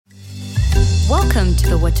Welcome to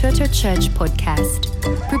the Watoto Church podcast.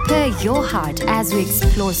 Prepare your heart as we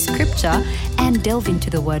explore scripture and delve into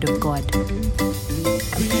the Word of God.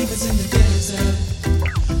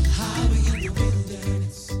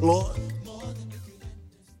 Lord,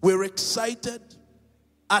 we're excited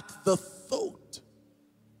at the thought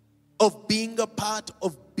of being a part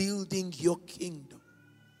of building your kingdom.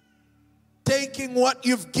 Taking what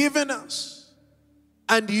you've given us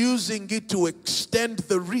and using it to extend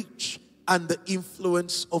the reach and the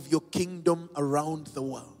influence of your kingdom around the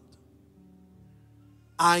world.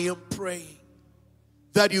 I am praying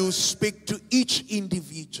that you speak to each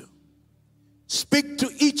individual, speak to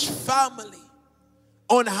each family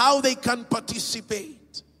on how they can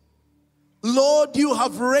participate. Lord, you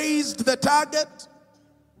have raised the target.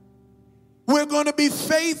 We're going to be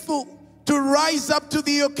faithful to rise up to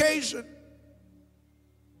the occasion.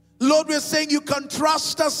 Lord, we're saying you can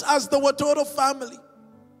trust us as the Watoto family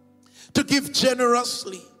to give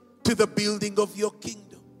generously to the building of your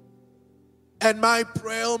kingdom. And my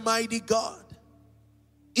prayer, Almighty God,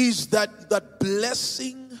 is that that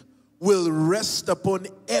blessing will rest upon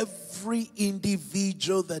every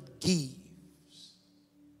individual that gives.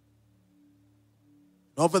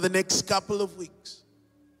 Over the next couple of weeks,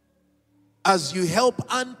 as you help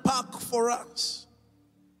unpack for us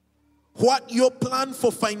what your plan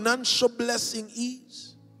for financial blessing is,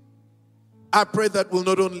 I pray that we'll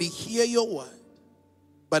not only hear your word,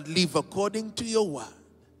 but live according to your word,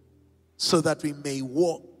 so that we may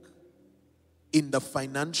walk in the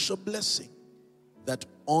financial blessing that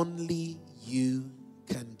only you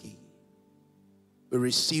can give. We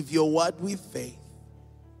receive your word with faith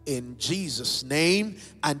in Jesus' name,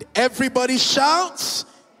 and everybody shouts,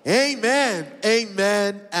 amen,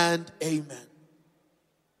 amen, and amen.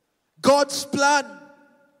 God's plan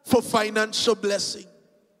for financial blessing.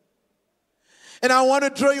 And I want to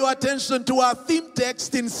draw your attention to our theme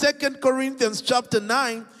text in 2 Corinthians chapter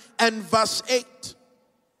 9 and verse 8.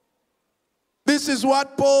 This is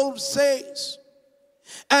what Paul says.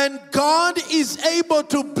 And God is able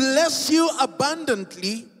to bless you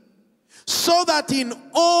abundantly, so that in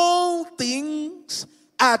all things,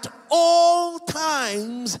 at all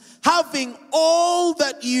times, having all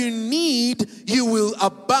that you need, you will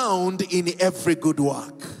abound in every good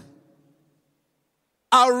work.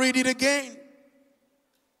 I'll read it again.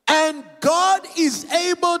 And God is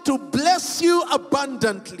able to bless you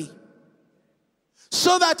abundantly,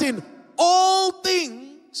 so that in all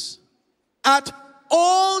things, at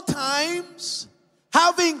all times,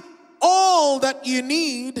 having all that you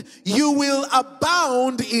need, you will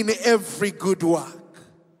abound in every good work.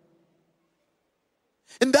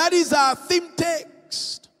 And that is our theme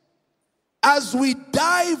text as we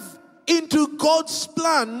dive into God's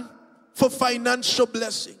plan for financial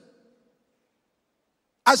blessing.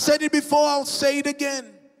 I said it before, I'll say it again.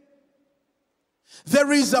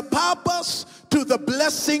 There is a purpose to the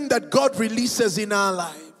blessing that God releases in our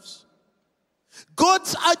lives.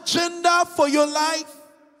 God's agenda for your life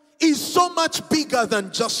is so much bigger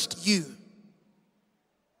than just you.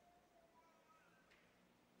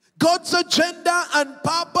 God's agenda and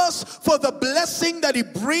purpose for the blessing that He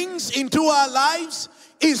brings into our lives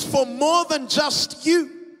is for more than just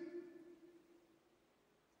you.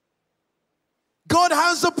 God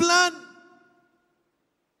has a plan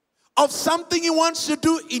of something He wants to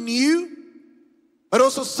do in you, but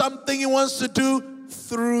also something He wants to do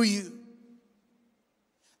through you.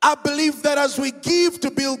 I believe that as we give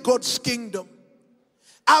to build God's kingdom,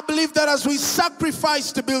 I believe that as we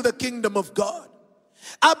sacrifice to build the kingdom of God,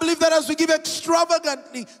 I believe that as we give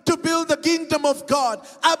extravagantly to build the kingdom of God,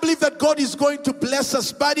 I believe that God is going to bless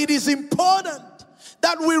us. But it is important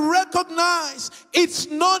that we recognize it's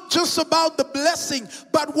not just about the blessing,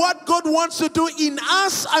 but what God wants to do in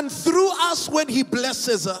us and through us when He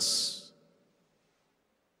blesses us.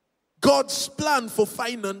 God's plan for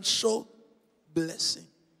financial blessing.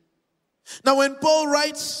 Now, when Paul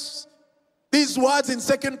writes these words in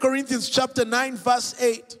 2 Corinthians chapter 9, verse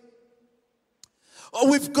 8,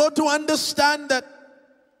 we've got to understand that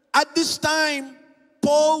at this time,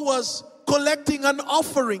 Paul was collecting an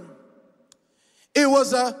offering. It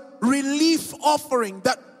was a relief offering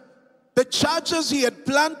that the churches he had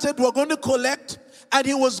planted were going to collect, and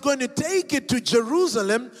he was going to take it to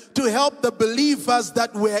Jerusalem to help the believers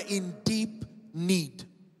that were in deep need.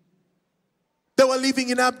 They were living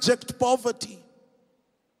in abject poverty.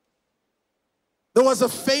 There was a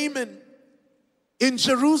famine in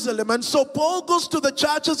Jerusalem. And so Paul goes to the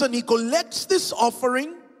churches and he collects this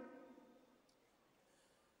offering.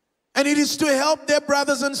 And it is to help their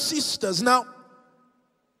brothers and sisters. Now,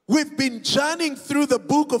 we've been journeying through the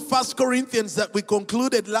book of 1 Corinthians that we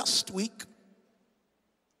concluded last week.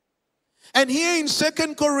 And here in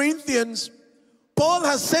 2 Corinthians, Paul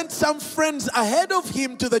has sent some friends ahead of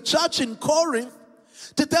him to the church in Corinth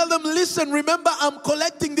to tell them, listen, remember, I'm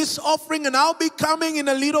collecting this offering and I'll be coming in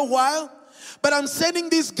a little while. But I'm sending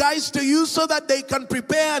these guys to you so that they can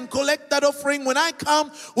prepare and collect that offering. When I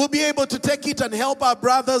come, we'll be able to take it and help our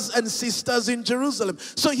brothers and sisters in Jerusalem.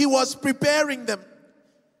 So he was preparing them.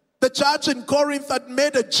 The church in Corinth had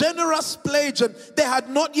made a generous pledge and they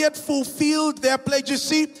had not yet fulfilled their pledge. You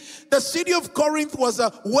see, the city of Corinth was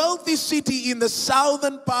a wealthy city in the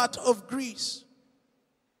southern part of Greece.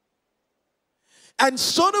 And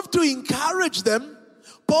sort of to encourage them,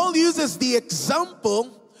 Paul uses the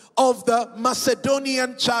example of the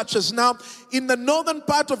Macedonian churches. Now, in the northern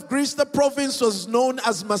part of Greece, the province was known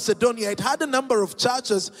as Macedonia. It had a number of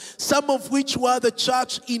churches, some of which were the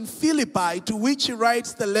church in Philippi, to which he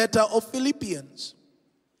writes the letter of Philippians.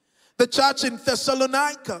 The church in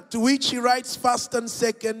Thessalonica, to which he writes 1st and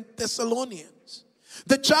 2nd Thessalonians.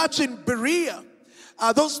 The church in Berea,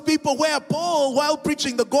 those people where Paul, while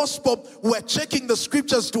preaching the gospel, were checking the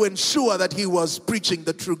scriptures to ensure that he was preaching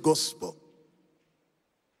the true gospel.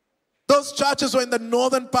 Those churches were in the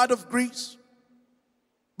northern part of Greece,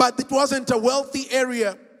 but it wasn't a wealthy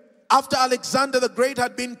area. After Alexander the Great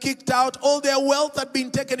had been kicked out, all their wealth had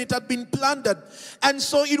been taken, it had been plundered. And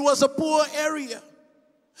so it was a poor area.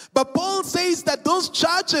 But Paul says that those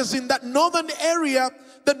churches in that northern area,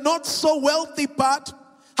 the not so wealthy part,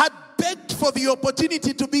 had begged for the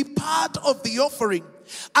opportunity to be part of the offering.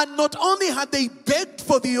 And not only had they begged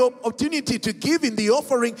for the opportunity to give in the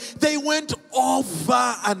offering, they went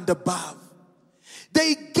over and above.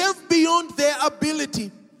 They gave beyond their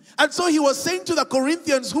ability. And so he was saying to the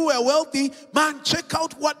Corinthians who were wealthy, man, check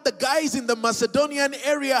out what the guys in the Macedonian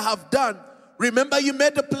area have done. Remember, you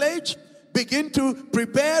made a pledge? Begin to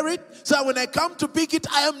prepare it, so that when I come to pick it,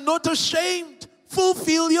 I am not ashamed.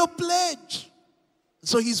 Fulfill your pledge.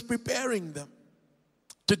 So he's preparing them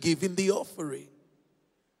to give in the offering.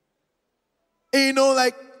 You know,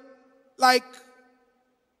 like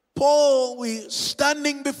Paul, we're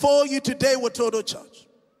standing before you today, Watoto Church.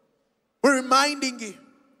 We're reminding you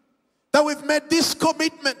that we've made this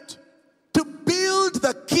commitment to build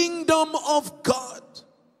the kingdom of God.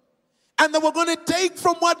 And that we're going to take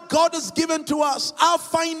from what God has given to us, our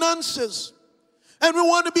finances. And we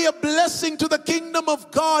want to be a blessing to the kingdom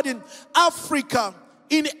of God in Africa,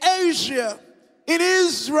 in Asia, in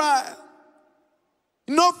Israel,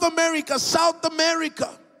 North America, South America,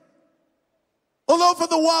 all over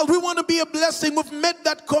the world. We want to be a blessing. We've made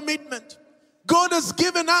that commitment. God has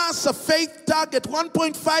given us a faith target,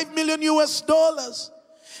 $1.5 million US.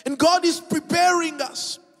 And God is preparing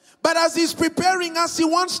us. But as he's preparing us, he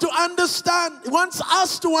wants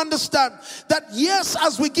us to understand that yes,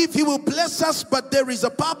 as we give, he will bless us, but there is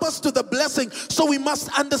a purpose to the blessing. So we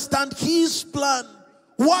must understand his plan.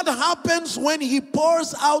 What happens when he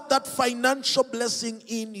pours out that financial blessing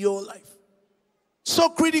in your life? So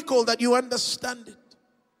critical that you understand it.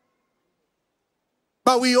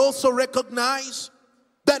 But we also recognize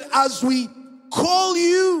that as we call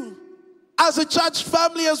you, as a church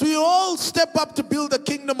family, as we all step up to build the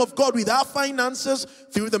kingdom of God with our finances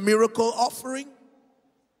through the miracle offering,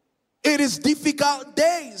 it is difficult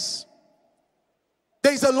days.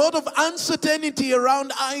 There's a lot of uncertainty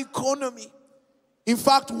around our economy. In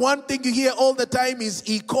fact, one thing you hear all the time is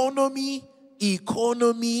economy,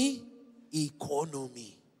 economy,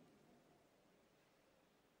 economy.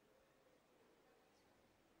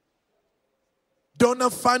 Donor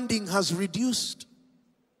funding has reduced.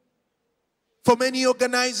 For many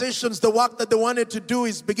organizations, the work that they wanted to do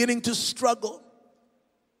is beginning to struggle.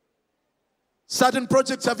 Certain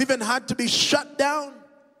projects have even had to be shut down.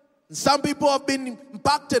 Some people have been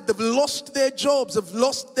impacted. They've lost their jobs. They've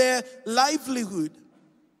lost their livelihood.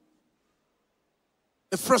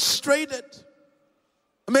 They're frustrated.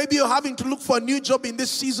 Maybe you're having to look for a new job in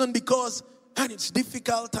this season because, man, it's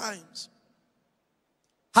difficult times.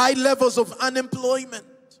 High levels of unemployment.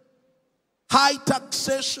 High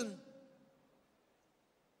taxation.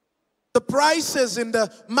 The prices in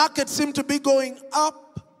the market seem to be going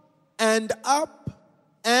up and up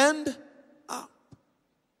and up.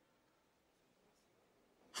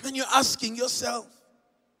 And then you're asking yourself,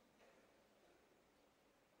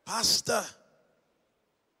 Pastor,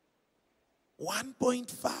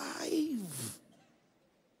 1.5?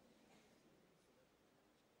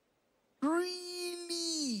 Really?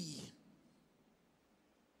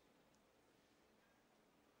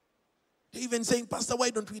 They're even saying, Pastor, why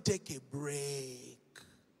don't we take a break?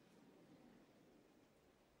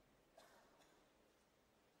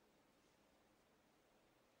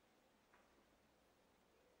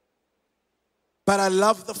 But I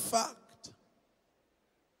love the fact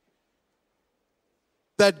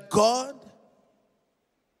that God,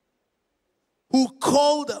 who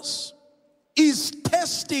called us, is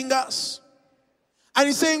testing us. And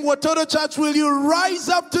he's saying, Watoto Church, will you rise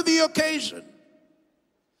up to the occasion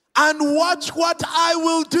and watch what I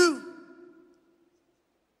will do?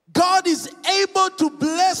 God is able to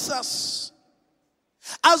bless us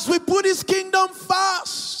as we put his kingdom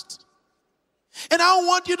first. And I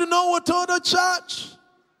want you to know, Watoto Church,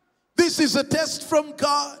 this is a test from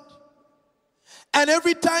God. And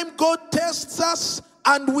every time God tests us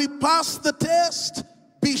and we pass the test,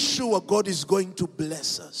 be sure God is going to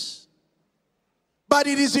bless us. But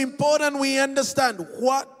it is important we understand,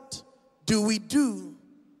 what do we do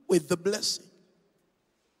with the blessing?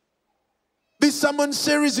 This sermon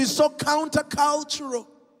series is so countercultural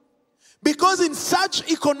because in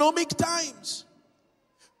such economic times,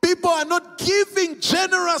 people are not giving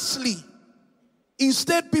generously.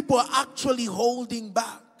 Instead, people are actually holding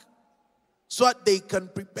back so that they can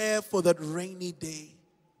prepare for that rainy day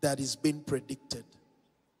that is being predicted.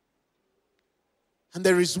 And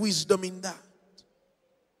there is wisdom in that.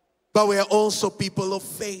 But we are also people of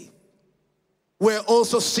faith. We are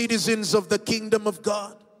also citizens of the kingdom of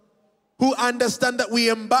God who understand that we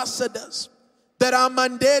are ambassadors, that our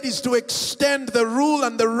mandate is to extend the rule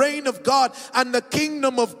and the reign of God and the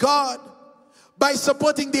kingdom of God by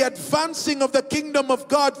supporting the advancing of the kingdom of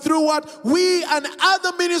God through what we and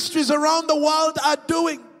other ministries around the world are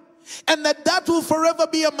doing. And that will forever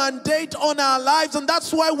be a mandate on our lives. And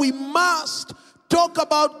that's why we must talk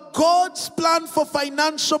about God's plan for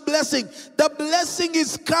financial blessing. The blessing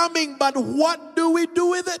is coming, but what do we do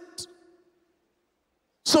with it?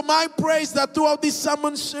 So my prayer is that throughout this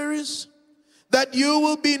sermon series, that you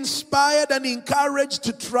will be inspired and encouraged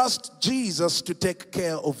to trust Jesus to take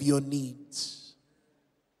care of your needs.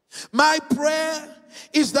 My prayer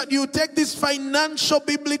is that you take these financial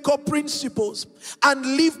biblical principles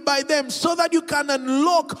and live by them so that you can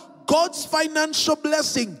unlock God's financial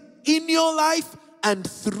blessing in your life and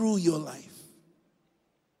through your life.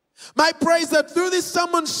 My prayer is that through this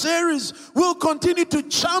sermon series, we'll continue to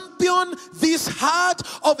champion this heart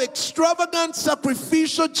of extravagant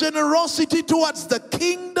sacrificial generosity towards the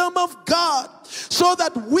kingdom of God, so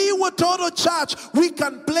that we, Watoto Church, we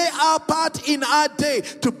can play our part in our day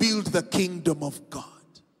to build the kingdom of God.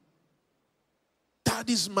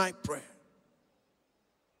 That is my prayer.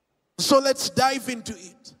 So let's dive into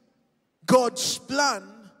it. God's plan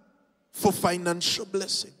for financial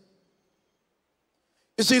blessing.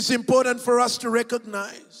 You see, it's important for us to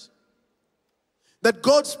recognize that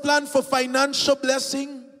God's plan for financial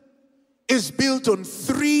blessing is built on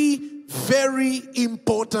three very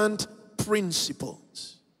important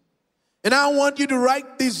principles. And I want you to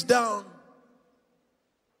write these down.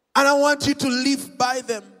 And I want you to live by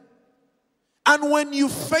them. And when you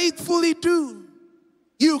faithfully do,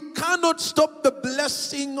 you cannot stop the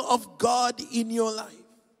blessing of God in your life,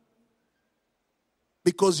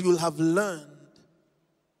 because you'll have learned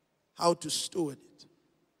how to steward it.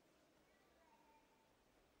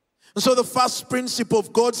 And so the first principle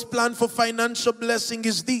of God's plan for financial blessing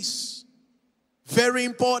is this. Very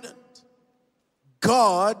important.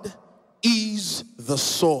 God is the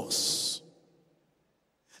source.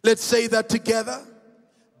 Let's say that together.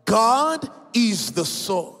 God is the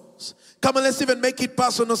source. Come on, let's even make it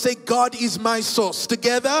personal. Say, God is my source.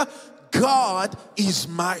 Together, God is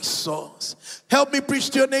my source. Help me preach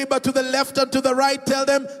to your neighbor to the left and to the right. Tell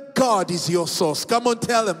them, God is your source. Come on,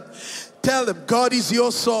 tell them. Tell them, God is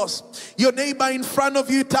your source. Your neighbor in front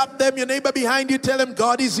of you, tap them. Your neighbor behind you, tell them,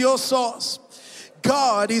 God is your source.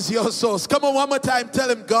 God is your source. Come on, one more time. Tell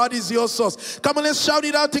him, God is your source. Come on, let's shout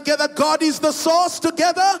it out together. God is the source.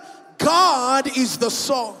 Together, God is the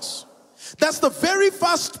source. That's the very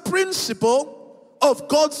first principle of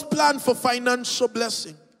God's plan for financial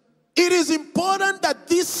blessing. It is important that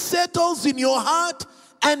this settles in your heart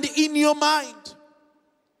and in your mind.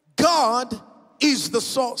 God is the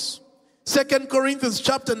source. 2 Corinthians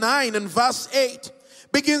chapter 9 and verse 8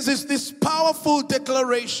 begins this powerful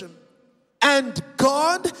declaration. And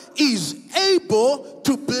God is able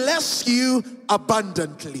to bless you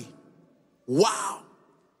abundantly. Wow.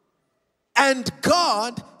 And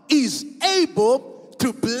God is able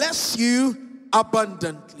to bless you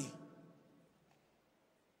abundantly.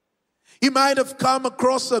 You might have come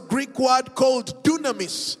across a Greek word called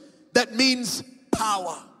dunamis that means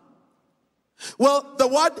power. Well, the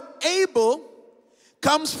word able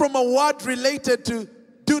comes from a word related to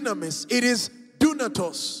dunamis. It is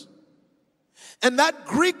dunatos. And that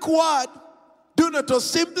Greek word, dunatos,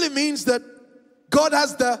 simply means that God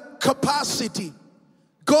has the capacity.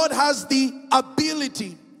 God has the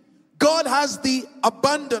ability. God has the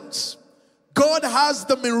abundance. God has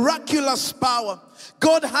the miraculous power.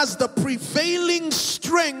 God has the prevailing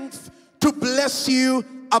strength to bless you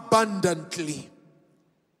abundantly.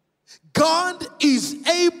 God is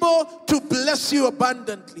able to bless you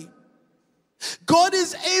abundantly. God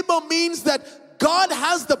is able means that God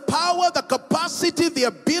has the power, the capacity, the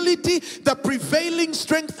ability, the prevailing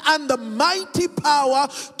strength, and the mighty power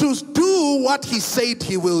to do what He said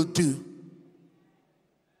He will do.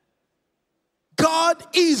 God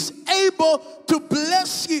is able to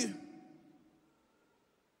bless you.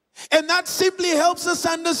 And that simply helps us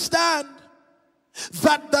understand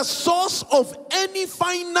that the source of any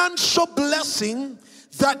financial blessing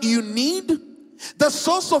that you need, the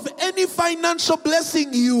source of any financial blessing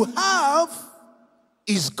you have,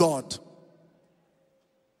 is God.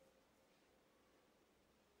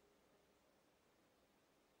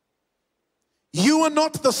 You are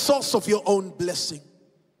not the source of your own blessing.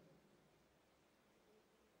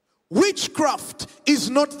 Witchcraft is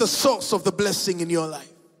not the source of the blessing in your life.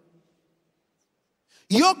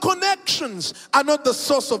 Your connections are not the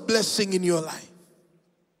source of blessing in your life.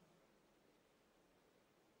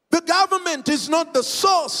 The government is not the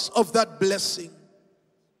source of that blessing.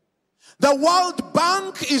 The World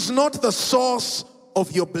Bank is not the source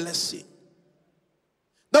of your blessing.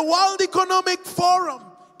 The World Economic Forum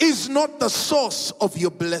is not the source of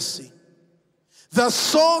your blessing. The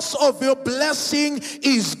source of your blessing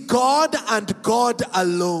is God and God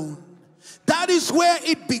alone. That is where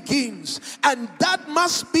it begins. And that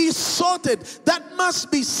must be sorted. That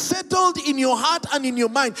must be settled in your heart and in your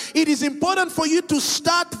mind. It is important for you to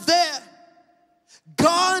start there.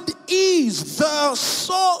 God is the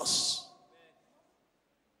source.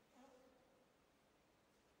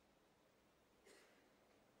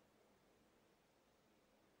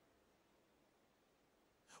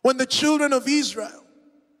 When the children of Israel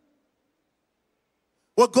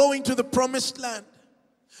were going to the promised land,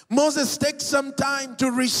 Moses takes some time to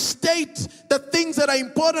restate the things that are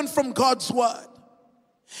important from God's word.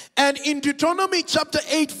 And in Deuteronomy chapter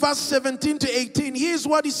 8, verse 17 to 18, here's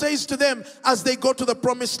what he says to them as they go to the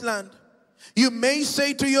promised land. You may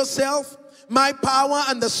say to yourself, my power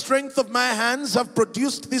and the strength of my hands have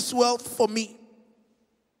produced this wealth for me.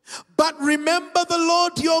 But remember the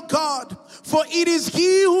Lord your God, for it is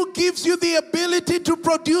He who gives you the ability to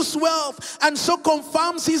produce wealth, and so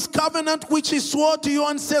confirms His covenant which He swore to your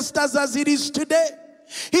ancestors as it is today.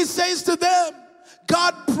 He says to them,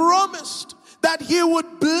 God promised that He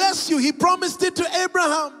would bless you. He promised it to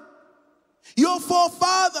Abraham, your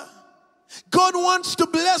forefather. God wants to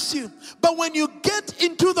bless you. But when you get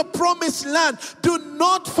into the promised land, do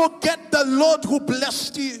not forget the Lord who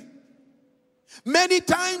blessed you. Many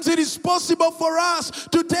times it is possible for us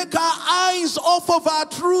to take our eyes off of our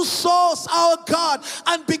true source, our God,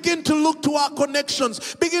 and begin to look to our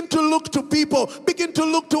connections, begin to look to people, begin to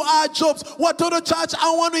look to our jobs. Watoto Church,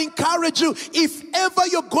 I want to encourage you, if ever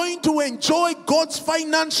you're going to enjoy God's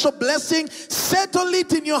financial blessing, settle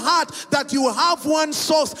it in your heart that you have one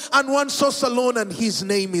source and one source alone, and His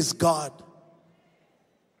name is God.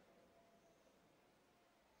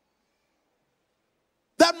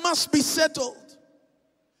 That must be settled.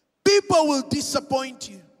 People will disappoint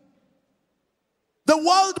you. The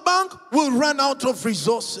World Bank will run out of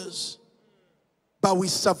resources. But we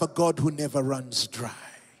serve a God who never runs dry.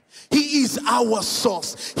 He is our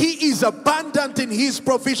source. He is abundant in His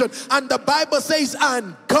provision. And the Bible says,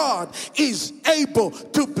 and God is able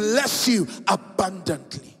to bless you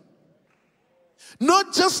abundantly.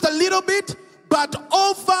 Not just a little bit, but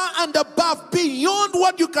over and above, beyond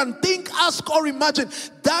what you can think, ask, or imagine.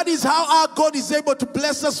 That is how our God is able to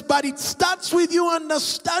bless us. But it starts with you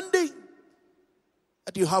understanding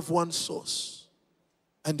that you have one source,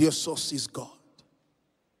 and your source is God.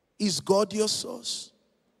 Is God your source?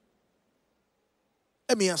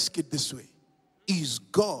 Let me ask it this way. Is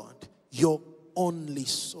God your only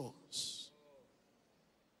source?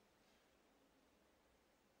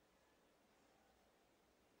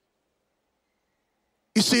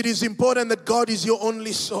 You see, it is important that God is your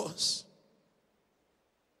only source.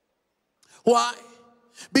 Why?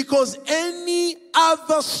 Because any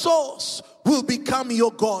other source will become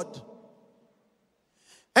your God.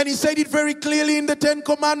 And He said it very clearly in the 10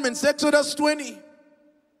 Commandments, Exodus 20.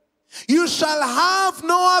 You shall have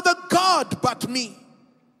no other God but me.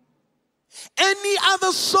 Any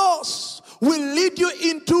other source will lead you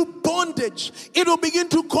into bondage. It will begin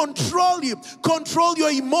to control you, control your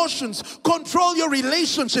emotions, control your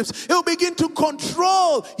relationships. It will begin to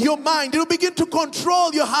control your mind. It will begin to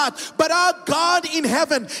control your heart. But our God in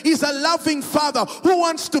heaven is a loving Father who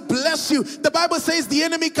wants to bless you. The Bible says the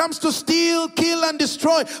enemy comes to steal, kill, and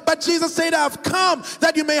destroy. But Jesus said, I have come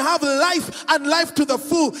that you may have life and life to the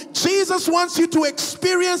full. Jesus wants you to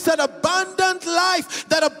experience that abundant life,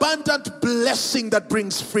 that abundant blessing that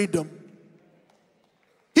brings freedom.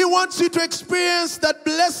 He wants you to experience that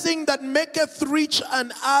blessing that maketh rich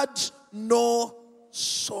and adds no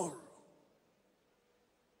sorrow.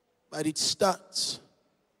 But it starts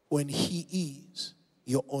when He is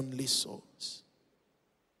your only source.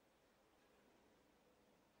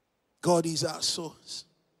 God is our source.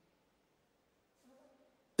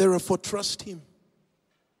 Therefore, trust Him.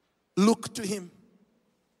 Look to Him.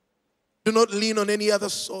 Do not lean on any other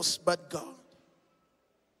source but God.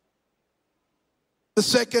 The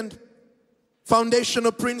second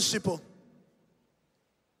foundational principle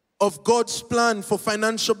of God's plan for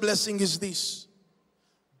financial blessing is this.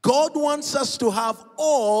 God wants us to have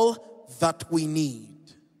all that we need.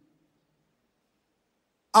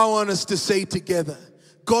 I want us to say together,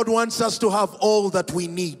 God wants us to have all that we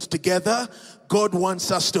need. Together, God wants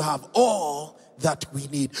us to have all that we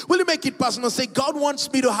need. Will you make it personal? Say, God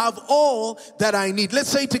wants me to have all that I need. Let's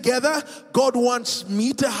say together, God wants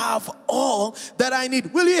me to have all that I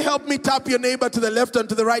need. Will you help me tap your neighbor to the left and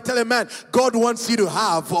to the right? Tell him, man, God wants you to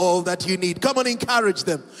have all that you need. Come on, encourage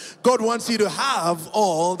them. God wants you to have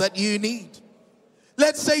all that you need.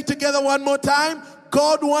 Let's say together one more time.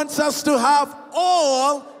 God wants us to have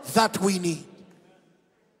all that we need.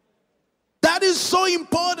 That is so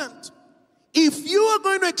important. If you are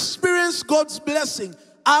going to experience God's blessing,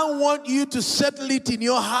 I want you to settle it in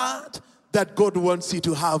your heart that God wants you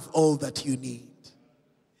to have all that you need.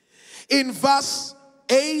 In verse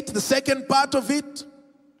 8, the second part of it,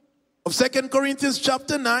 of 2 Corinthians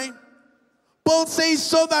chapter 9, Paul says,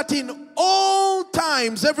 so that in all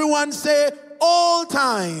times, everyone say, all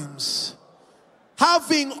times,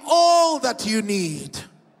 having all that you need.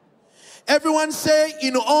 Everyone say,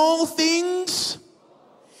 in all things,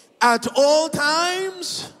 at all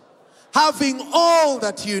times, having all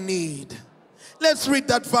that you need. Let's read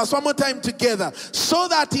that verse one more time together. So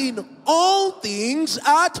that in all things,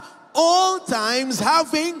 at all times,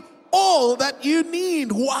 having all that you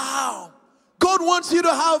need. Wow. God wants you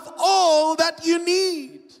to have all that you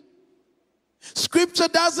need. Scripture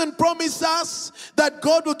doesn't promise us that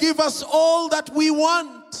God will give us all that we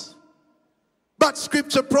want. But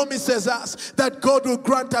Scripture promises us that God will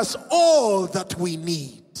grant us all that we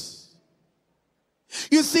need.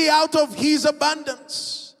 You see, out of His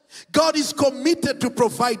abundance, God is committed to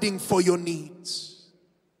providing for your needs.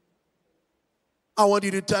 I want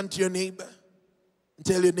you to turn to your neighbor and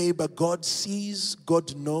tell your neighbor, God sees,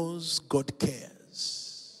 God knows, God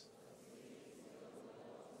cares.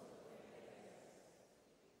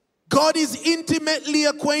 God is intimately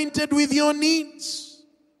acquainted with your needs.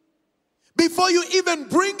 Before you even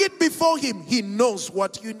bring it before Him, He knows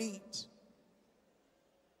what you need.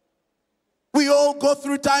 We all go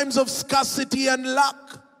through times of scarcity and lack.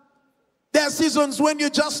 There are seasons when you're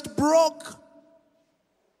just broke.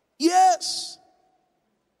 Yes.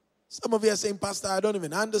 Some of you are saying, Pastor, I don't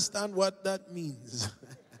even understand what that means.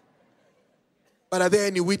 But are there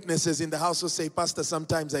any witnesses in the house who say, Pastor,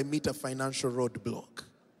 sometimes I meet a financial roadblock?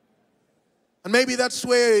 And maybe that's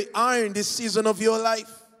where you are in this season of your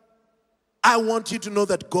life. I want you to know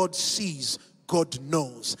that God sees, God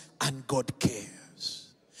knows, and God cares.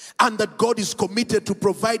 And that God is committed to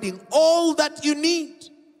providing all that you need.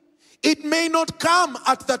 It may not come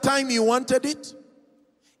at the time you wanted it.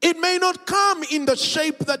 It may not come in the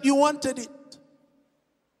shape that you wanted it.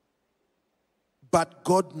 But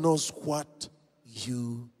God knows what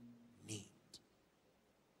you need.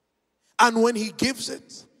 And when He gives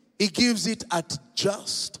it at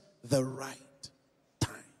just the right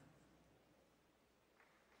time.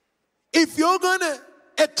 If you're going to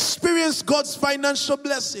experience God's financial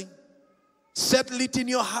blessing, settle it in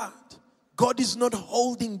your heart. God is not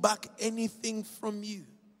holding back anything from you.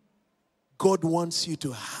 God wants you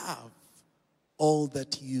to have all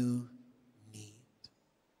that you need.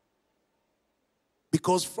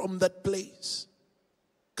 Because from that place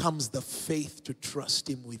comes the faith to trust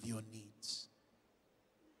Him with your needs.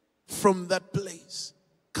 From that place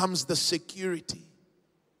comes the security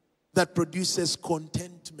that produces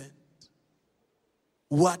contentment.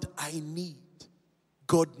 What I need,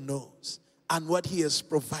 God knows. And what He has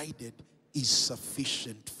provided is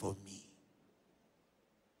sufficient for me.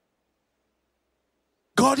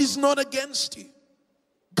 God is not against you.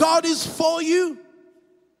 God is for you.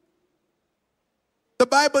 The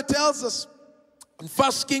Bible tells us in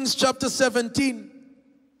 1 Kings chapter 17,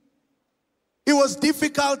 it was a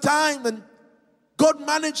difficult time and God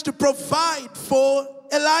managed to provide for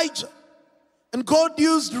Elijah. And God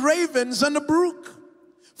used ravens and a brook.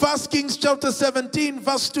 1 Kings chapter 17,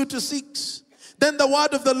 verse 2 to 6. Then the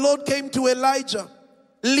word of the Lord came to Elijah.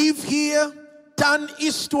 Live here, turn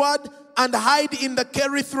eastward, and hide in the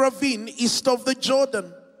Kerith ravine east of the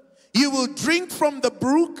Jordan. You will drink from the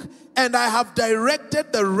brook, and I have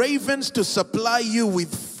directed the ravens to supply you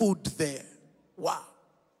with food there. Wow.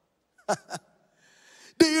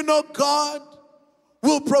 Do you know God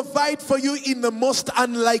will provide for you in the most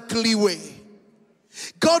unlikely way?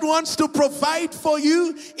 God wants to provide for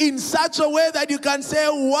you in such a way that you can say,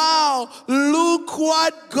 wow, look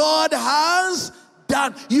what God has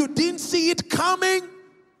done. You didn't see it coming.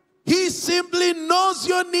 He simply knows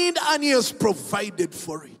your need and He has provided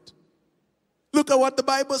for it. Look at what the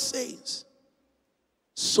Bible says.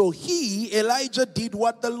 So Elijah, did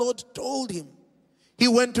what the Lord told him. He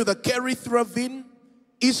went to the Kerith ravine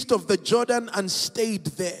east of the Jordan and stayed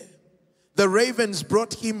there. The ravens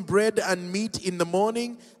brought him bread and meat in the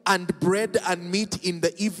morning and bread and meat in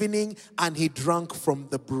the evening, and he drank from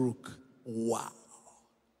the brook. Wow.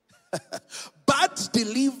 But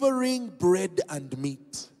delivering bread and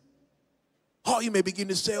meat. Oh, you may begin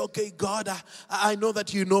to say, okay, God, I know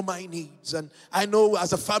that you know my needs. And I know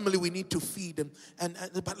as a family we need to feed them.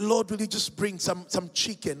 But Lord, will you just bring some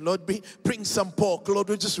chicken? Lord, bring some pork. Lord,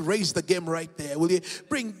 will you just raise the game right there? Will you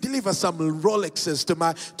deliver some Rolexes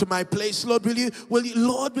to my place? Lord, will you,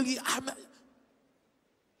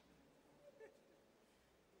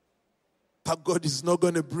 but God is not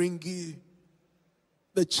going to bring you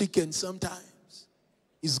the chicken sometimes.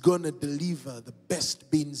 He's going to deliver the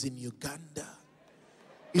best beans in Uganda.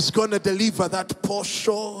 He's going to deliver that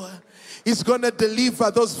posho. He's going to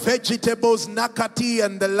deliver those vegetables, nakati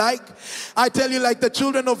and the like. I tell you, like the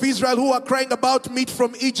children of Israel who are crying about meat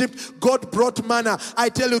from Egypt, God brought manna. I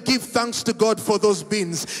tell you, give thanks to God for those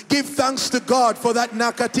beans. Give thanks to God for that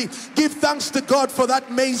nakati. Give thanks to God for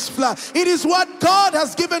that maize flour. It is what God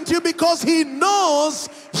has given to you because He knows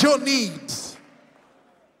your needs.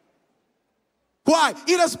 Why?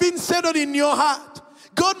 It has been settled in your heart.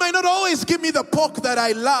 God might not always give me the pork that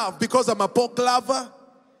I love because I'm a pork lover.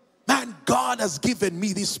 Man, God has given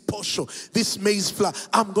me this posho, this maize flour.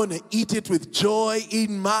 I'm going to eat it with joy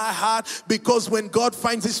in my heart, because when God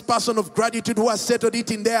finds this person of gratitude who has settled it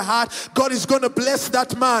in their heart, God is going to bless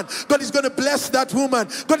that man. God is going to bless that woman.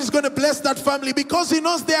 God is going to bless that family because He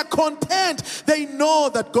knows they are content. They know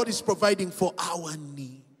that God is providing for our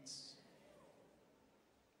needs.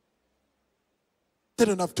 They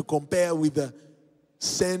don't have to compare with the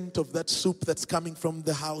scent of that soup that's coming from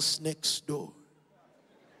the house next door.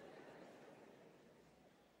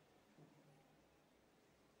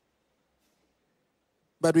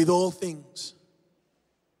 But with all things,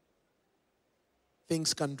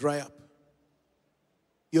 things can dry up.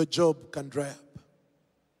 Your job can dry up.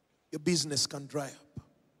 Your business can dry up.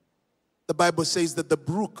 The Bible says that the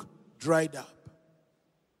brook dried up.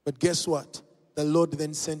 But guess what? The Lord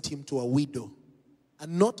then sent him to a widow.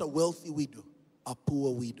 And not a wealthy widow, a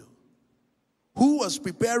poor widow, who was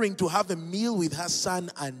preparing to have a meal with her son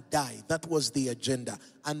and die. That was the agenda.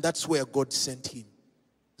 And that's where God sent him.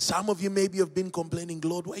 Some of you maybe have been complaining,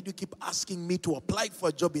 Lord, why do you keep asking me to apply for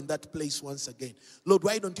a job in that place once again? Lord,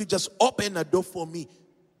 why don't you just open a door for me?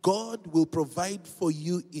 God will provide for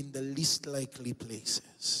you in the least likely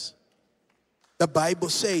places. The Bible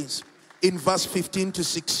says in verse 15 to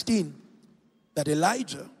 16 that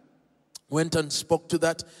Elijah went and spoke to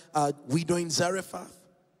that widow in Zarephath.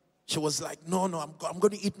 She was like, no, I'm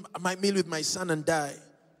going to eat my meal with my son and die.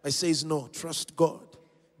 I says, no, trust God.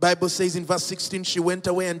 Bible says in verse 16, she went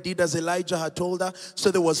away and did as Elijah had told her. So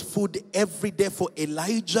there was food every day for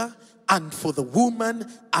Elijah and for the woman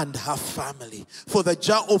and her family. For the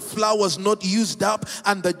jar of flour was not used up,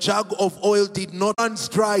 and the jug of oil did not run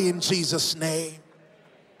dry in Jesus' name.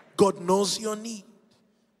 God knows your need,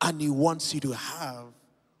 and He wants you to have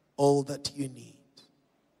all that you need.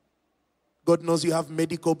 God knows you have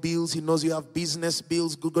medical bills. He knows you have business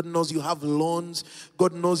bills. God knows you have loans.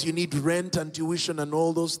 God knows you need rent and tuition and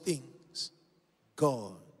all those things.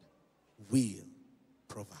 God will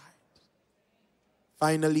provide.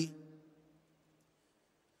 Finally,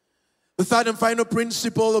 the third and final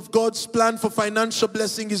principle of God's plan for financial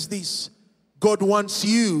blessing is this: God wants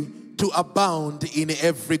you to abound in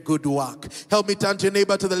every good work. Help me turn to your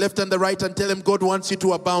neighbor to the left and the right and tell him, God wants you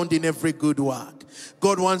to abound in every good work.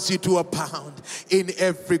 God wants you to abound in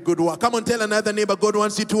every good work. Come on, tell another neighbor, God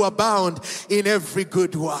wants you to abound in every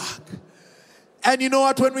good work. And you know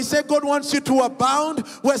what? When we say God wants you to abound,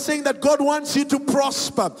 we're saying that God wants you to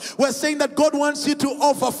prosper. We're saying that God wants you to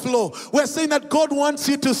overflow. We're saying that God wants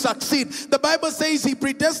you to succeed. The Bible says He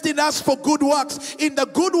predestined us for good works. In the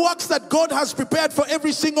good works that God has prepared for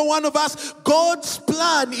every single one of us, God's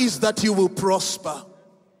plan is that you will prosper.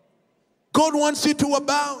 God wants you to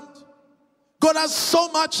abound. God has so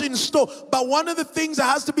much in store. But one of the things that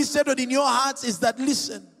has to be settled in your hearts is that,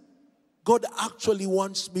 listen, God actually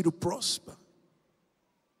wants me to prosper.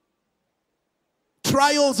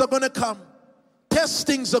 Trials are going to come.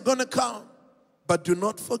 Testings are going to come. But do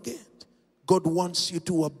not forget, God wants you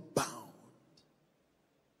to abound.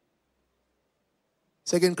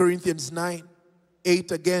 2 Corinthians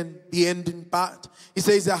 9:8 again, the ending part. He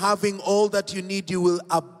says, having all that you need, you will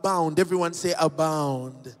abound. Everyone say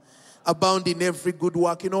abound. Abound in every good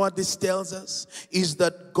work. You know what this tells us? Is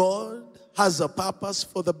that God has a purpose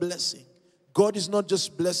for the blessing. God is not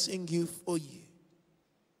just blessing you for you.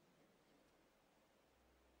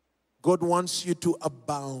 God wants you to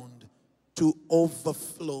abound, to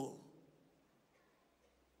overflow.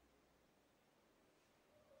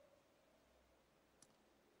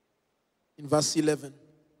 In verse 11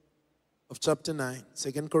 of chapter 9,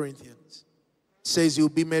 2 Corinthians, says you'll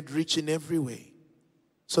be made rich in every way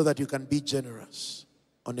so that you can be generous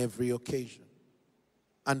on every occasion.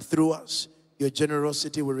 And through us, your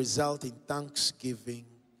generosity will result in thanksgiving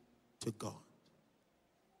to God.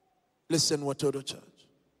 Listen, Watoto Church.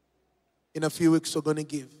 In a few weeks, we're going to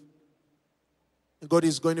give. And God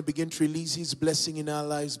is going to begin to release His blessing in our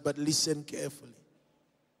lives, but listen carefully.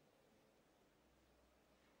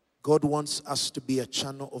 God wants us to be a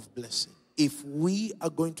channel of blessing. If we are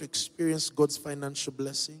going to experience God's financial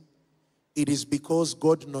blessing, it is because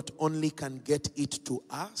God not only can get it to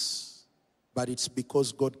us, but it's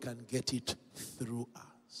because God can get it through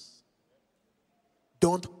us.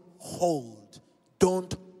 Don't hoard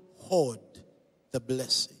the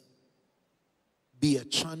blessing. Be a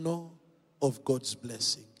channel of God's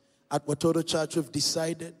blessing. At Watoto Church, we've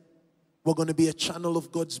decided we're going to be a channel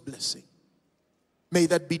of God's blessing. May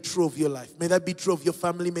that be true of your life. May that be true of your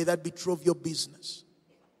family. May that be true of your business.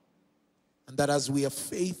 And that as we are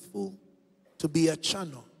faithful to be a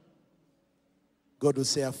channel, God will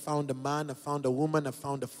say, I found a man, I found a woman, I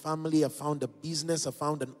found a family, I found a business, I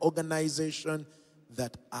found an organization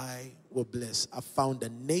that I will bless. I found a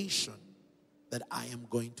nation that I am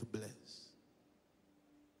going to bless.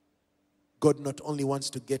 God not only wants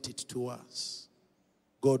to get it to us,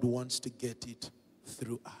 God wants to get it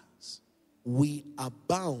through us. We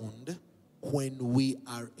abound when we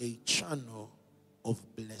are a channel of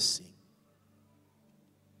blessing.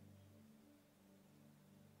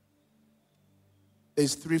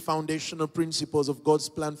 There's 3 foundational principles of God's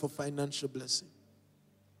plan for financial blessing.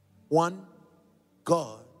 1,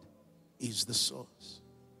 God is the source.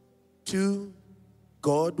 2,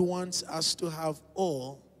 God wants us to have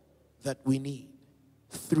all that we need.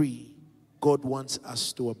 3, God wants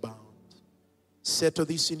us to abound. Settle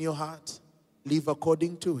this in your heart. Live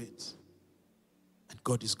according to it. And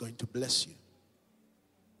God is going to bless you.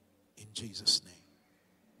 In Jesus'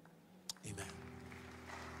 name. Amen.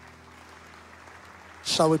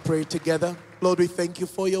 Shall we pray together? Lord, we thank you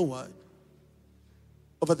for your word.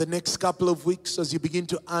 Over the next couple of weeks, as you begin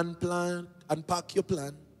to unpack your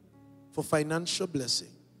plan for financial blessing,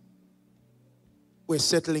 we're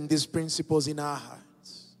settling these principles in our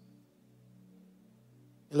hearts.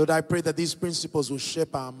 And Lord, I pray that these principles will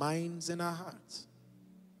shape our minds and our hearts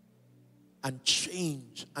and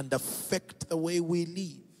change and affect the way we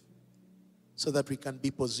live so that we can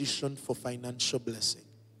be positioned for financial blessing.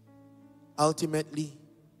 Ultimately,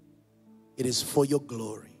 it is for your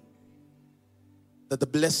glory that the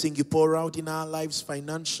blessing you pour out in our lives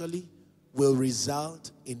financially will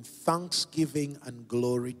result in thanksgiving and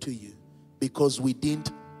glory to you. Because we didn't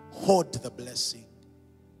hoard the blessing.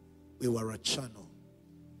 We were a channel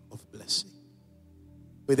of blessing.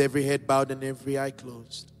 With every head bowed and every eye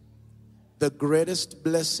closed, the greatest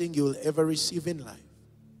blessing you will ever receive in life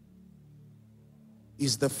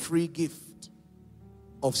is the free gift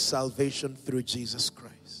of salvation through Jesus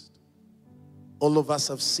Christ. All of us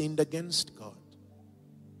have sinned against God.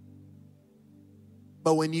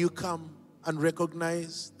 But when you come and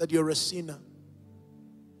recognize that you're a sinner,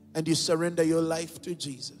 and you surrender your life to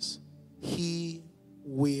Jesus, He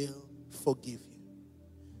will forgive you.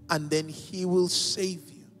 And then He will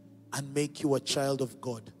save you and make you a child of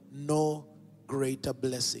God. No greater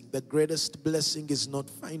blessing. The greatest blessing is not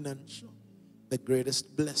financial. The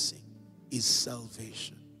greatest blessing is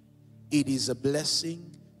salvation. it is a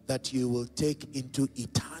blessing that you will take into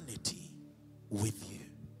eternity with you.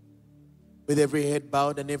 With every head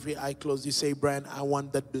bowed and every eye closed, you say, Brian, I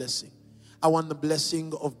want that blessing. I want the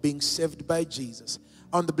blessing of being saved by Jesus.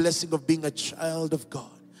 I want the blessing of being a child of God.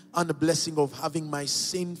 I want the blessing of having my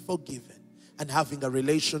sin forgiven and having a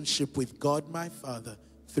relationship with God my Father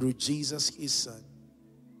through Jesus his Son.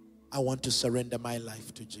 I want to surrender my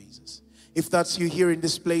life to Jesus. If that's you here in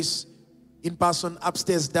this place, in person,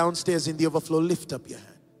 upstairs, downstairs, in the overflow, lift up your hand.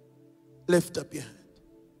 Lift up your hand.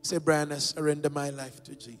 Say, Brian, I surrender my life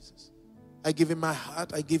to Jesus. I give him my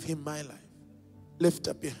heart. I give him my life. Lift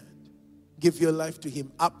up your hand. Give your life to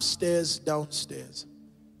him. Upstairs, downstairs.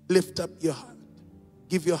 Lift up your heart.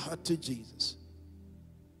 Give your heart to Jesus.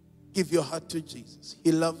 Give your heart to Jesus.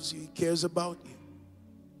 He loves you. He cares about you.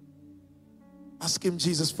 Ask him,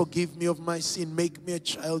 Jesus, forgive me of my sin. Make me a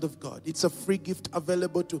child of God. It's a free gift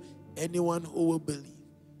available to anyone who will believe.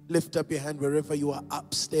 Lift up your hand wherever you are,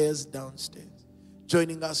 upstairs, downstairs.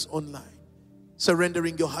 Joining us online.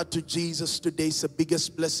 Surrendering your heart to Jesus today is the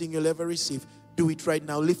biggest blessing you'll ever receive. Do it right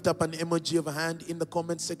now. Lift up an emoji of a hand in the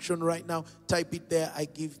comment section right now. Type it there. I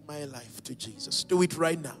give my life to Jesus. Do it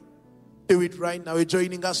right now. Do it right now. You're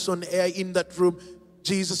joining us on air in that room.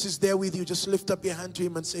 Jesus is there with you. Just lift up your hand to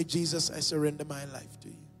him and say, Jesus, I surrender my life to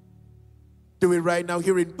you. Do it right now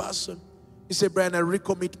here in person. You say, Brian, I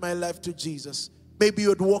recommit my life to Jesus. Maybe you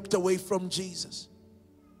had walked away from Jesus.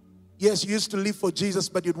 Yes, you used to live for Jesus,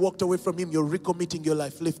 but you'd walked away from him. You're recommitting your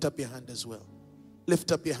life. Lift up your hand as well.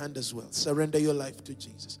 Lift up your hand as well. Surrender your life to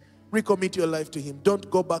Jesus. Recommit your life to him. Don't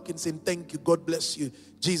go back and say, thank you, God bless you.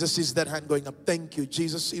 Jesus is that hand going up. Thank you.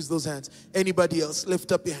 Jesus is those hands. Anybody else,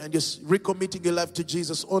 lift up your hand. You're recommitting your life to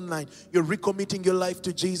Jesus online. You're recommitting your life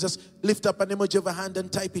to Jesus. Lift up an emoji of a hand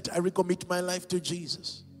and type it. I recommit my life to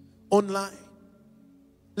Jesus. Online.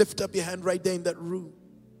 Lift up your hand right there in that room.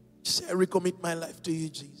 Say, I recommit my life to you,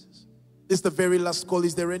 Jesus. This is the very last call.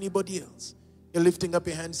 Is there anybody else? You're lifting up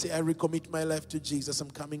your hand. Say, I recommit my life to Jesus. I'm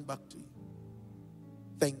coming back to you.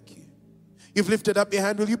 Thank you. You've lifted up your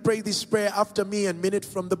hand. Will you pray this prayer after me and mean it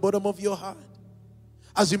from the bottom of your heart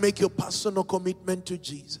as you make your personal commitment to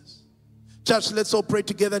Jesus? Church, let's all pray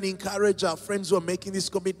together and encourage our friends who are making this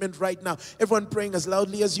commitment right now. Everyone praying as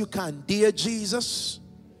loudly as you can. Dear Jesus,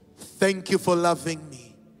 thank you for loving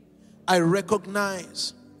me. I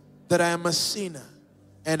recognize that I am a sinner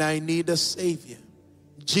and I need a Savior.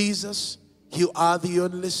 Jesus, you are the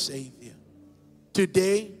only Savior.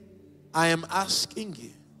 Today, I am asking you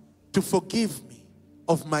to forgive me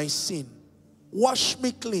of my sin. Wash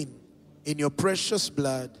me clean in your precious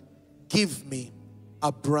blood. Give me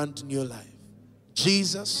a brand new life.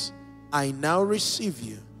 Jesus, I now receive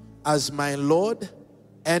you as my Lord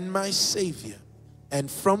and my Savior.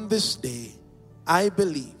 And from this day, I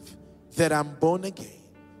believe that I'm born again,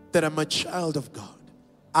 that I'm a child of God.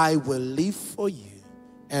 I will live for you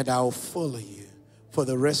and I'll follow you for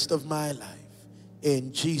the rest of my life.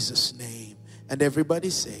 In Jesus' name. And everybody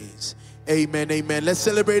says, amen, amen. Let's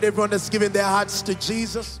celebrate everyone that's giving their hearts to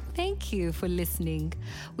Jesus. Thank you for listening.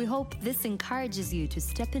 We hope this encourages you to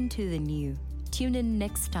step into the new. Tune in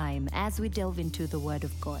next time as we delve into the Word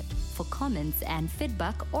of God. For comments and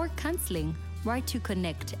feedback or counseling, write to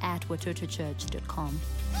connect@watotochurch.com.